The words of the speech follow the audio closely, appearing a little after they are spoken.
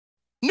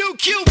New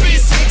Cupid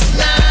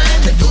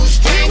 6ix9ine, the goose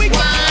string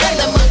wine.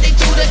 The monkey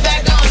threw the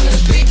back on the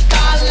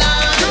streetcar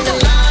line. The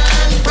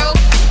line broke,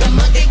 the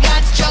monkey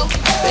got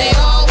choked. They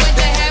all went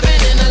to heaven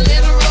in a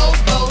little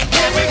rowboat.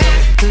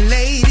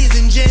 Ladies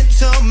and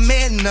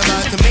gentlemen,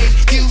 about to make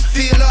you